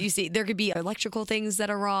that's what you see. There could be electrical things that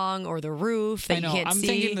are wrong or the roof that I know. you can't I'm see.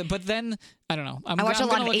 thinking that, but then I don't know. I watch a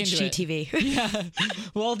lot of HGTV. Yeah.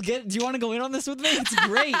 Well, do you want to go in on this with me? It's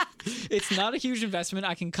great. It's not a huge investment.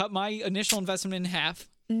 I can cut my initial investment in half.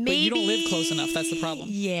 Maybe, but you don't live close enough. That's the problem.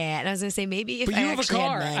 Yeah, and I was gonna say maybe if but you I have a actually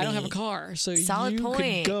car. had money I don't have a car, so Solid you point.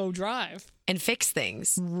 could go drive and fix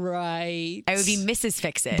things. Right. I would be Mrs.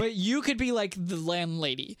 Fix It. But you could be like the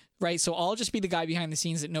landlady, right? So I'll just be the guy behind the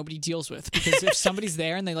scenes that nobody deals with, because if somebody's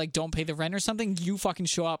there and they like don't pay the rent or something, you fucking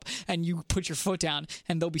show up and you put your foot down,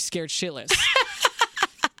 and they'll be scared shitless.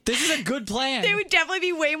 This is a good plan. They would definitely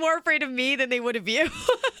be way more afraid of me than they would of you.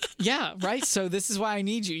 Yeah, right? So this is why I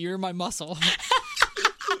need you. You're my muscle.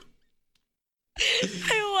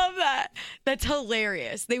 I love that. That's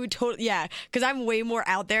hilarious. They would totally, yeah, because I'm way more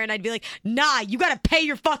out there, and I'd be like, nah, you got to pay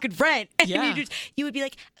your fucking rent. And Yeah. you would be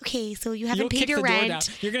like, okay, so you haven't You'll paid kick your the door down.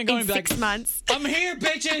 rent You're gonna go in and be 6 like, months. I'm here,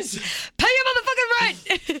 bitches. Pay your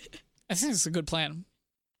motherfucking rent. I think it's a good plan.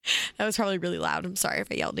 That was probably really loud. I'm sorry if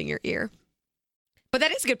I yelled in your ear. But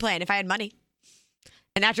that is a good plan if I had money.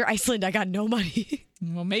 And after Iceland, I got no money.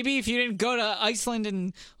 Well, maybe if you didn't go to Iceland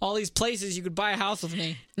and all these places, you could buy a house with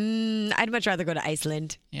me. I'd much rather go to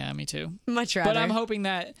Iceland. Yeah, me too. Much rather. But I'm hoping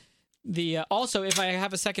that also, if I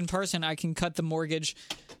have a second person, I can cut the mortgage.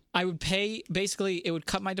 I would pay, basically, it would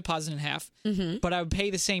cut my deposit in half, but I would pay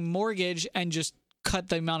the same mortgage and just cut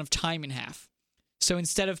the amount of time in half. So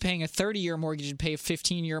instead of paying a 30-year mortgage, you'd pay a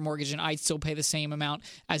 15-year mortgage, and I'd still pay the same amount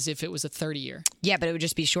as if it was a 30-year. Yeah, but it would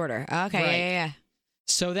just be shorter. Okay, Right. yeah.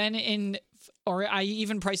 So then or I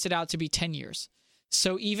even priced it out to be 10 years.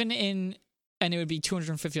 So and it would be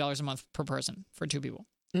 $250 a month per person for 2 people.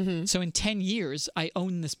 Mm-hmm. So in 10 years, I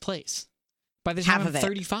own this place. By the Half time I'm of it.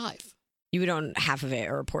 35. You would own half of it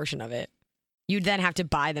or a portion of it. You'd then have to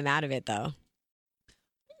buy them out of it, though.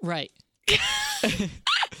 Right.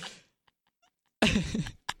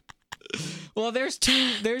 Well, there's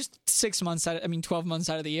 6 months 12 months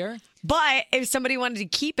out of the year. But if somebody wanted to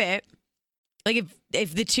keep it, like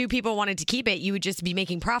if the 2 people wanted to keep it, you would just be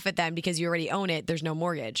making profit then because you already own it. There's no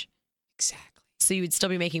mortgage. Exactly. So you would still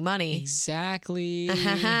be making money. Exactly. Or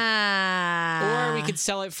Or we could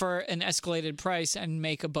sell it for an escalated price and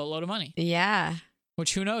make a boatload of money. Yeah,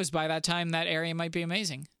 Which, who knows, by that time, that area might be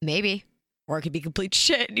amazing. maybe. Or it could be complete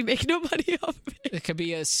shit and you make no money off of it. It could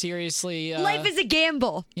be a seriously... Life is a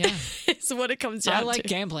gamble. Yeah. It's what it comes down I like to.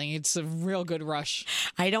 gambling. It's a real good rush.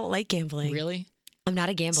 I don't like gambling. Really? I'm not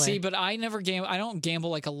a gambler. See, but I never gamble. I don't gamble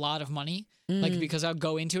like a lot of money, like because I'll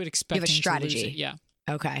go into it expecting to lose strategy. it. Yeah.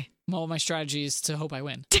 Okay. Well, my strategy is to hope I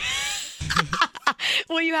win.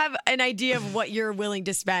 Well, you have an idea of what you're willing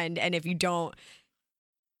to spend, and if you don't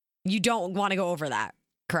want to go over that,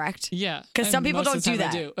 correct? Yeah. 'Cause some And people most of don't the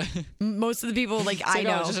do time I do. Most of the people, like, It's I like,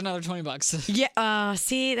 know. oh, just another $20. Yeah.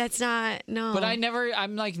 See, that's not, no. But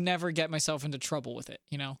I'm like never get myself into trouble with it,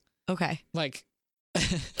 you know? Okay. Like,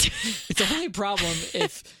 it's only a problem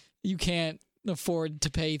if you can't afford to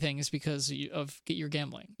pay things because of your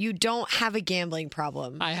gambling. You don't have a gambling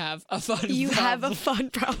problem. I have a fun You problem. have a fun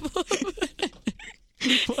problem.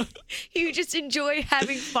 You just enjoy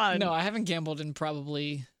having fun. No, I haven't gambled in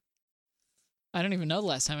probably... I don't even know the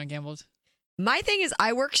last time I gambled. My thing is,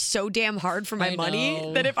 I work so damn hard for my I money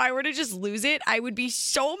know. that if I were to just lose it, I would be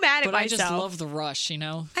so mad at But I myself. just love the rush, you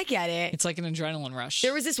know? I get it. It's like an adrenaline rush.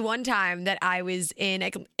 There was this one time that I was in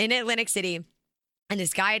Atlantic City, and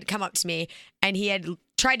this guy had come up to me, and he had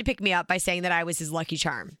tried to pick me up by saying that I was his lucky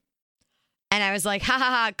charm. And I was like, ha ha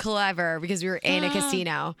ha, clever, because we were in a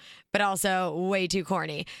casino, but also way too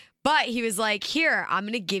corny. But he was like, here, I'm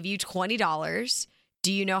going to give you $20.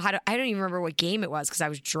 Do you know how to, I don't even remember what game it was because I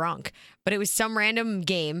was drunk, but it was some random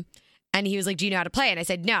game. And he was like, do you know how to play? And I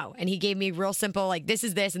said, no. And he gave me real simple, like, this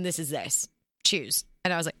is this and this is this. Choose.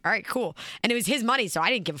 And I was like, all right, cool. And it was his money, so I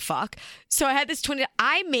didn't give a fuck. So I had this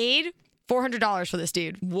I made $400 for this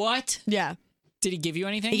dude. What? Yeah. Did he give you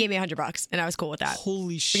anything? He gave me $100 and I was cool with that.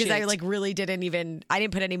 Holy shit. Because I like really I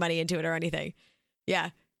didn't put any money into it or anything. Yeah.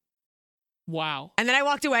 Wow. And then I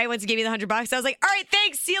walked away once he gave me the $100. I was like, all right,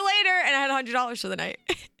 thanks. See you later. And I had $100 for the night,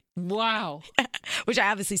 Wow. which I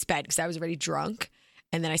obviously spent because I was already drunk.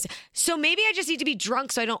 And then I said, so maybe I just need to be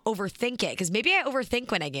drunk so I don't overthink it. Because maybe I overthink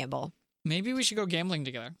when I gamble. Maybe we should go gambling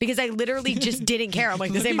together. Because I literally just didn't care. I'm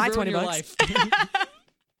like, this Let ain't me my ruin $20. your life.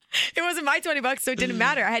 It wasn't my $20, so it didn't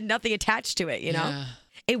matter. I had nothing attached to it, you know? Yeah.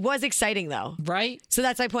 It was exciting though. Right? So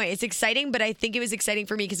that's my point. It's exciting, but I think it was exciting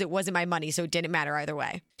for me because it wasn't my money, so it didn't matter either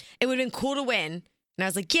way. It would have been cool to win. And I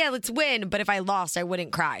was like, yeah, let's win. But if I lost, I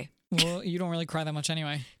wouldn't cry. Well, you don't really cry that much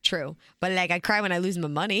anyway. True. But like, I cry when I lose my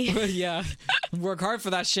money. Yeah. Work hard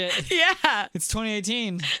for that shit. Yeah. It's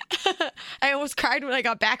 2018. I almost cried when I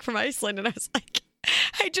got back from Iceland and I was like,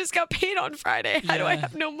 I just got paid on Friday. How do I Yeah.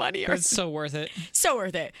 have no money? But it's so worth it. So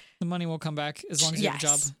worth it. The money will come back as long as you have a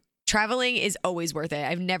job. Traveling is always worth it.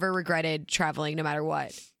 I've never regretted traveling no matter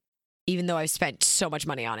what, even though I've spent so much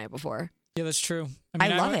money on it before. Yeah, that's true. I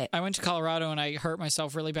love it. I went to Colorado and I hurt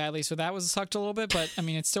myself really badly, so that sucked a little bit, but I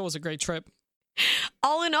mean, it still was a great trip.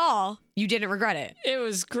 All in all, you didn't regret it It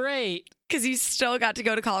was great. because you still got to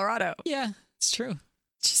go to Colorado. Yeah, it's true.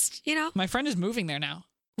 Just, you know, My friend is moving there now.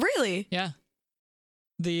 really. Yeah.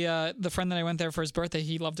 The friend that I went there for his birthday,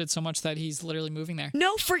 he loved it so much that he's literally moving there.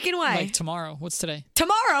 No freaking way. Like tomorrow. What's today?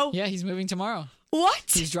 Tomorrow? Yeah, he's moving tomorrow. What?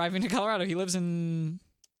 He's driving to Colorado. He lives in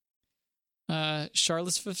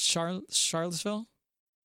Charlottesville,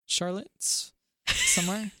 Charlotte's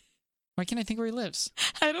somewhere. Why can't I think where he lives?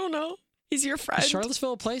 I don't know. He's your friend. Is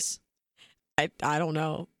Charlottesville a place? I don't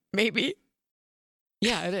know. Maybe.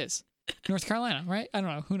 Yeah, it is. North Carolina, right? I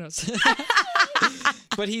don't know. Who knows?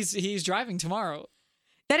 But he's driving tomorrow.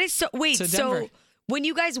 That is so. Wait, To so Denver. when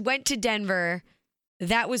you guys went to Denver,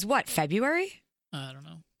 that was what, February? I don't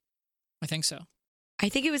know. I think so. I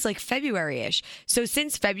think it was like February-ish. So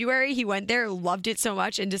since February, he went there, loved it so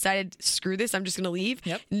much, and decided, screw this, I'm just going to leave.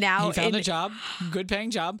 Yep. Now He found a job, good paying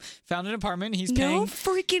job, found an apartment. He's No paying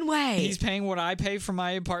freaking way. He's paying what I pay for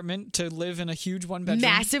my apartment to live in a huge one bedroom.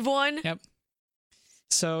 Massive one. Yep.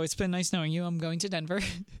 So it's been nice knowing you. I'm going to Denver.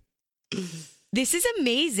 This is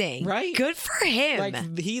amazing. Right? Good for him.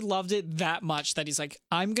 Like, he loved it that much that he's like,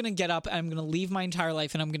 I'm going to get up, I'm going to leave my entire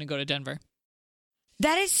life, and I'm going to go to Denver.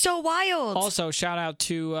 That is so wild. Also, shout out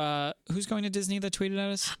to, who's going to Disney that tweeted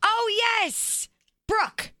at us? Oh, yes.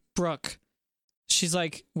 Brooke. She's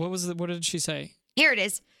like, what did she say? Here it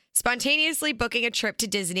is. Spontaneously booking a trip to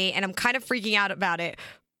Disney, and I'm kind of freaking out about it.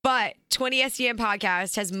 But 20 SDM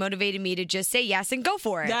podcast has motivated me to just say yes and go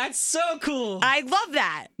for it. That's so cool. I love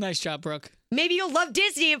that. Nice job, Brooke. Maybe you'll love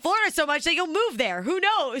Disney in Florida so much that you'll move there. Who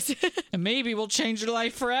knows? And maybe we'll change your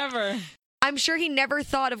life forever. I'm sure he never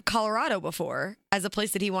thought of Colorado before as a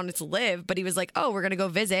place that he wanted to live, but he was like, oh, we're going to go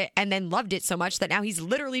visit, and then loved it so much that now he's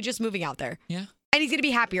literally just moving out there. Yeah. And he's going to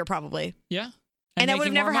be happier probably. Yeah. And that would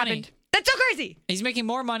have never happened. That's so crazy. He's making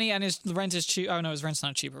more money, and his rent is cheap. Oh, no, his rent's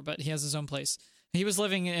not cheaper, but he has his own place. He was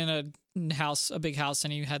living in a house, a big house,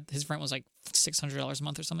 and his rent was like $600 a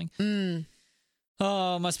month or something.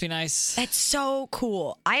 Oh, must be nice. That's so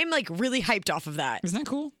cool. I am like really hyped off of that. Isn't that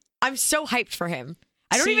cool? I'm so hyped for him.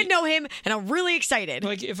 I don't even know him, and I'm really excited.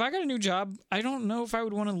 Like, if I got a new job, I don't know if I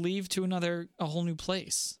would want to leave to a whole new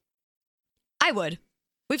place. I would.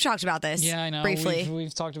 We've talked about this. Yeah, I know. Briefly.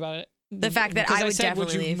 We've talked about it. The fact that I would definitely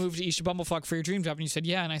would you leave. move to East Bumblefuck for your dream job? And you said,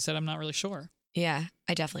 yeah. And I said, I'm not really sure. Yeah,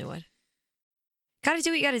 I definitely would. Got to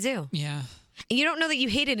do what you got to do. Yeah. And you don't know that you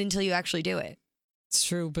hate it until you actually do it. It's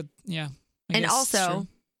true, but yeah. And also,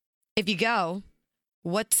 if you go,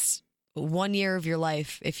 what's 1 year of your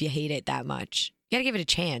life if you hate it that much? You got to give it a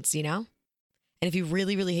chance, you know? And if you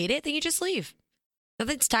really, really hate it, then you just leave.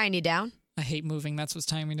 Nothing's tying you down. I hate moving. That's what's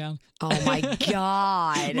tying me down. Oh, my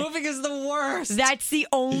God. Moving is the worst. That's the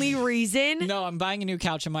only reason? No, I'm buying a new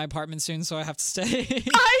couch in my apartment soon, so I have to stay.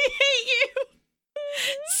 I hate you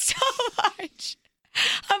so much.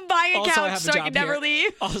 I'm buying a couch so I can never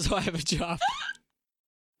leave. Also, I have a job.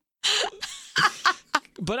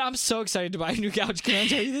 But I'm so excited to buy a new couch. Can I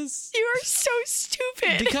tell you this? You are so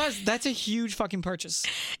stupid. Because that's a huge fucking purchase.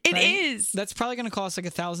 It is. That's probably going to cost like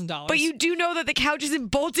 $1,000. But you do know that the couch isn't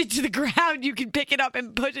bolted to the ground. You can pick it up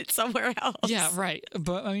and put it somewhere else. Yeah, right.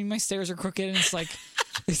 But I mean, my stairs are crooked, and it's like,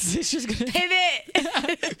 is this just going to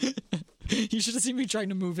pivot? You should have seen me trying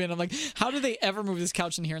to move in. I'm like, how did they ever move this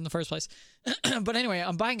couch in here in the first place? But anyway,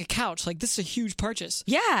 I'm buying a couch. Like, this is a huge purchase.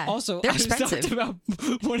 Yeah. Also, they're I was expensive. talked about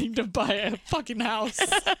wanting to buy a fucking house.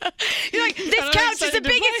 You're like, this couch is the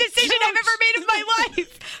biggest decision I've ever made of my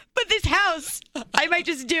life. But this house, I might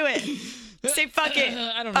just do it. Say fuck it.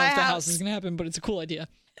 I don't know if the house is going to happen, but it's a cool idea.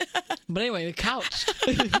 But anyway, the couch.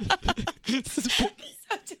 So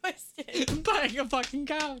twisted. Buying a fucking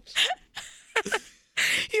couch.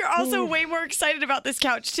 You're also way more excited about this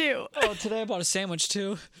couch, too. Oh, today I bought a sandwich,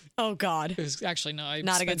 too. Oh, God. It was actually, no, I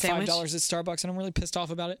Not a spent good sandwich? $5 at Starbucks, and I'm really pissed off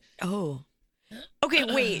about it. Oh. Okay,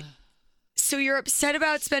 wait. So you're upset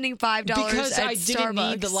about spending $5 because at I didn't Starbucks.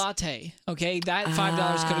 need the latte. Okay, that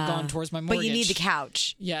 $5 could have gone towards my mortgage. But you need the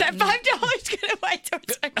couch. Yeah. That $5 could have went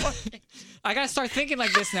towards my mortgage. I gotta start thinking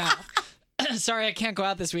like this now. Sorry, I can't go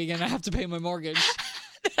out this weekend. I have to pay my mortgage.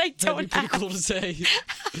 I don't That'd be pretty cool to say.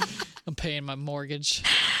 I'm paying my mortgage.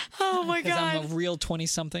 Oh my Because God. I'm a real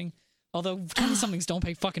 20-something. Although 20-somethings don't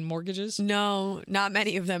pay fucking mortgages. No, not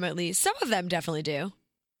many of them at least. Some of them definitely do.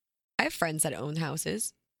 I have friends that own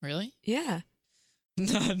houses. Really? Yeah.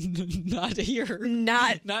 Not here.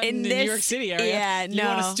 Not in the New York City area. Yeah, You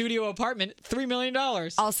want a no. studio apartment, $3 million.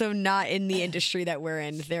 Also not in the industry that we're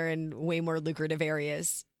in. They're in way more lucrative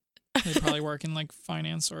areas. They probably work in like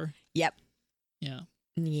finance or... Yep. Yeah.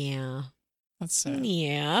 Yeah. That's sad.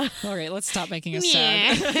 Yeah. All right, let's stop making us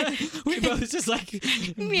Yeah. sad. We both just like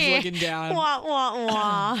looking down. Wah, wah,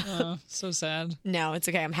 wah. Oh, so sad. No, it's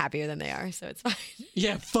okay. I'm happier than they are, so it's fine.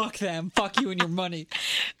 Yeah, fuck them. Fuck you and your money.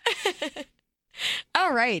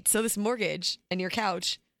 All right. So this mortgage and your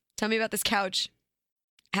couch. Tell me about this couch.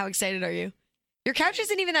 How excited are you? Your couch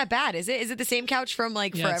isn't even that bad, is it? Is it the same couch from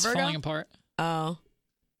like Yeah, forever it's ago? falling apart. Oh.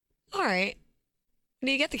 All right. When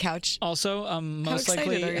do you get the couch? Also, I'm How most excited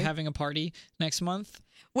likely are you? having a party next month.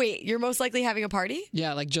 Wait, you're most likely having a party?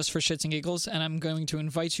 Yeah, like just for shits and giggles. And I'm going to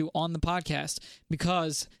invite you on the podcast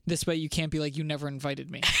because this way you can't be like, you never invited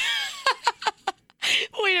me.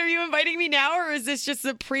 Wait, are you inviting me now or is this just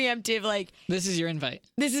a preemptive, like, This is your invite.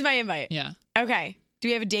 this is my invite? Yeah. Okay. Do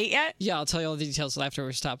we have a date yet? Yeah, I'll tell you all the details after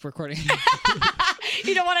we stop recording.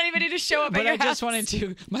 You don't want anybody to show up at But your I just house? wanted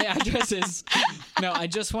to, my address is, no, I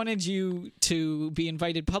just wanted you to be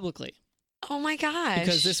invited publicly. Oh my gosh.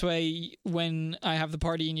 Because this way, when I have the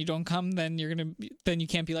party and you don't come, then then you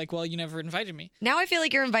can't be like, well, you never invited me. Now I feel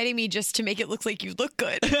like you're inviting me just to make it look like you look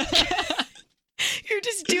good. You're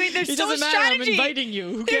just doing, there's It still a doesn't matter. strategy. I'm inviting you.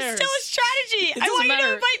 Who There's cares? still a strategy. I doesn't want you to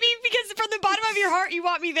matter. invite me because from the bottom of your heart, you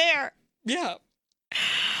want me there. Yeah.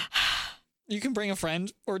 You can bring a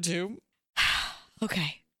friend or two.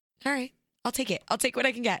 Okay. All right. I'll take it. I'll take what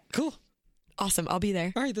I can get. Cool. Awesome. I'll be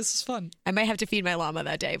there. All right, this is fun. I might have to feed my llama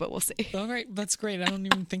that day, but we'll see. All right, that's great. I don't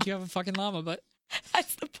even think you have a fucking llama, but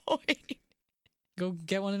That's the point. go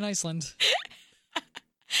get one in Iceland. I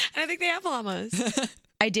don't think they have llamas.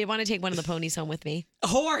 I did want to take one of the ponies home with me. A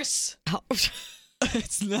horse. Oh.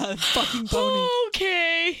 It's not a fucking pony.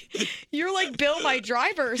 Okay. You're like Bill, my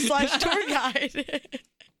driver / tour guide.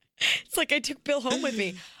 It's like I took Bill home with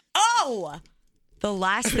me. Oh! The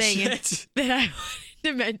last thing Shit. that I wanted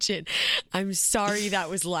to mention. I'm sorry that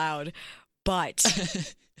was loud, but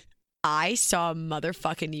I saw a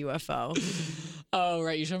motherfucking UFO. Oh,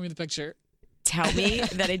 right. You showed me the picture. Tell me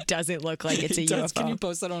that it doesn't look like it's a It does. UFO. Can you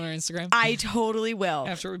post that on our Instagram? I totally will.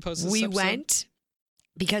 After we post this We episode? went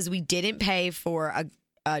because we didn't pay for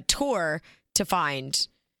a tour to find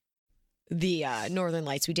the Northern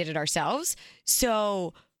Lights. We did it ourselves.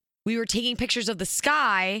 So we were taking pictures of the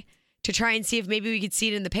sky to try and see if maybe we could see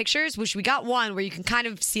it in the pictures, which we got one where you can kind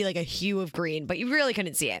of see like a hue of green, but you really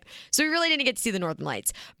couldn't see it. So we really didn't get to see the Northern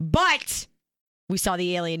Lights. But we saw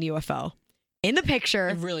the alien UFO. In the picture,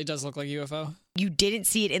 It really does look like a UFO. you didn't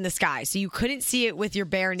see it in the sky. So you couldn't see it with your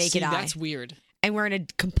bare naked eye. That's weird. And we're in a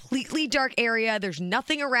completely dark area. There's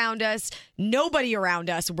nothing around us, nobody around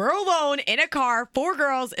us. We're alone in a car, 4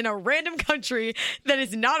 girls in a random country that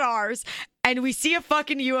is not ours. And we see a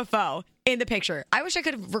fucking UFO in the picture. I wish I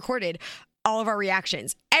could have recorded all of our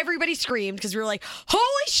reactions. Everybody screamed because we were like, holy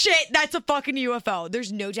shit, that's a fucking UFO.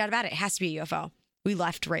 There's no doubt about it. It has to be a UFO. We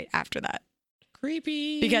left right after that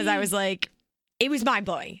Creepy. because I was like, it was mind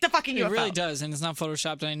blowing. The fucking UFO. It really does, and it's not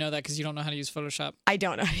photoshopped, and I know that because you don't know how to use Photoshop. I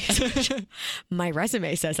don't know. My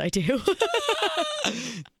resume says I do.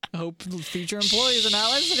 I hope future employees are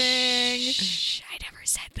not listening. Shh, I never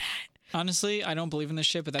said that. Honestly, I don't believe in this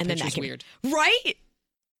shit, but that And then picture's that can- weird. Right?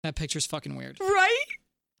 That picture's fucking weird. Right?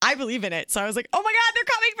 I believe in it. So I was like, oh my God, they're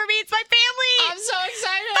coming for me. It's my family. I'm so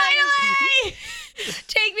excited. Finally!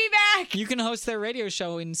 Take me back. You can host their radio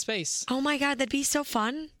show in space. Oh my God, that'd be so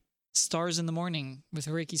fun. Stars in the Morning with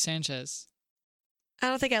Ricky Sanchez. I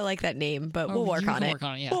don't think I like that name, but Oh, we'll work you on can it. work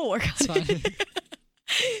on it, yeah. We'll work It's on fine. it.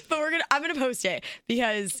 But I'm gonna post it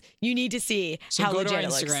because you need to see So how go to legit our it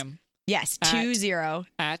looks. Instagram Yes, At- 20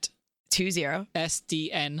 at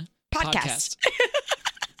SDN podcast.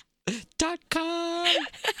 .com.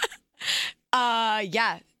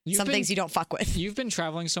 Yeah. You've Some been- things you don't fuck with. You've been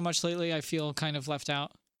traveling so much lately, I feel kind of left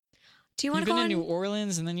out. Do you want You've to been go to on? New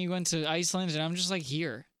Orleans and then you went to Iceland, and I'm just like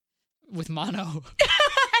here with mono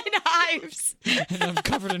And hives. and I'm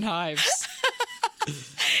covered in hives.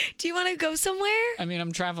 Do you want to go somewhere? I mean,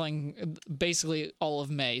 I'm traveling basically all of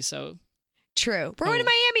May, so True. We're going to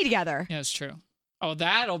Miami together. yeah, it's true. Oh,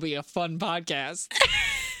 that'll be a fun podcast.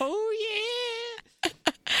 Oh, yeah.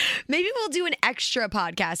 Maybe we'll do an extra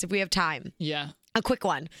podcast if we have time. Yeah. A quick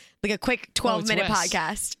one. Like a quick 12-minute Wes.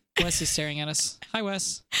 podcast. Wes is staring at us. Hi,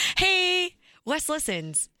 Wes. Hey, Wes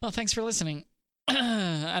listens. Well, thanks for listening.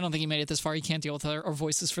 I don't think he made it this far. He can't deal with our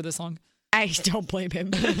voices for this long. I don't blame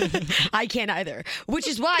him. I can't either. Which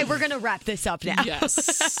is why we're going to wrap this up now.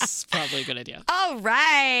 Yes. Probably a good idea. All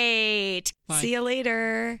right. Bye. See you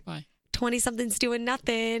later. Bye. 20-something's doing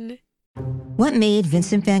nothing. What made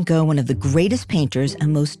Vincent van Gogh one of the greatest painters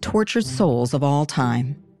and most tortured souls of all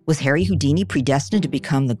time? Was Harry Houdini predestined to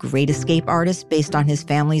become the great escape artist based on his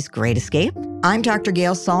family's great escape? I'm Dr.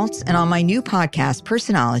 Gail Saltz, and on my new podcast,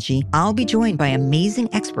 Personology, I'll be joined by amazing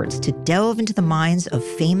experts to delve into the minds of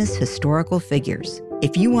famous historical figures.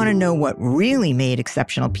 If you want to know what really made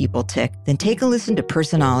exceptional people tick, then take a listen to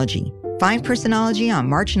Personology. Find Personology on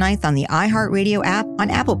March 9th on the iHeartRadio app, on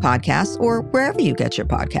Apple Podcasts, or wherever you get your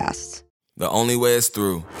podcasts. The Only Way is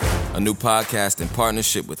Through, a new podcast in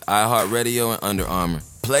partnership with iHeartRadio and Under Armour.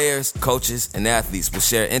 Players, coaches, and athletes will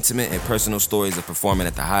share intimate and personal stories of performing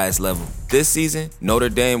at the highest level. This season, Notre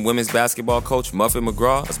Dame women's basketball coach Muffet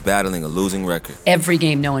McGraw is battling a losing record. Every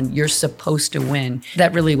game knowing you're supposed to win,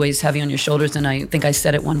 that really weighs heavy on your shoulders, and I think I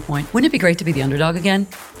said at one point, wouldn't it be great to be the underdog again?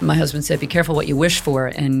 My husband said, be careful what you wish for,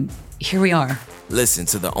 and here we are. Listen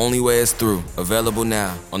to The Only Way is Through, available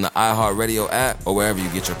now on the iHeartRadio app or wherever you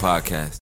get your podcasts.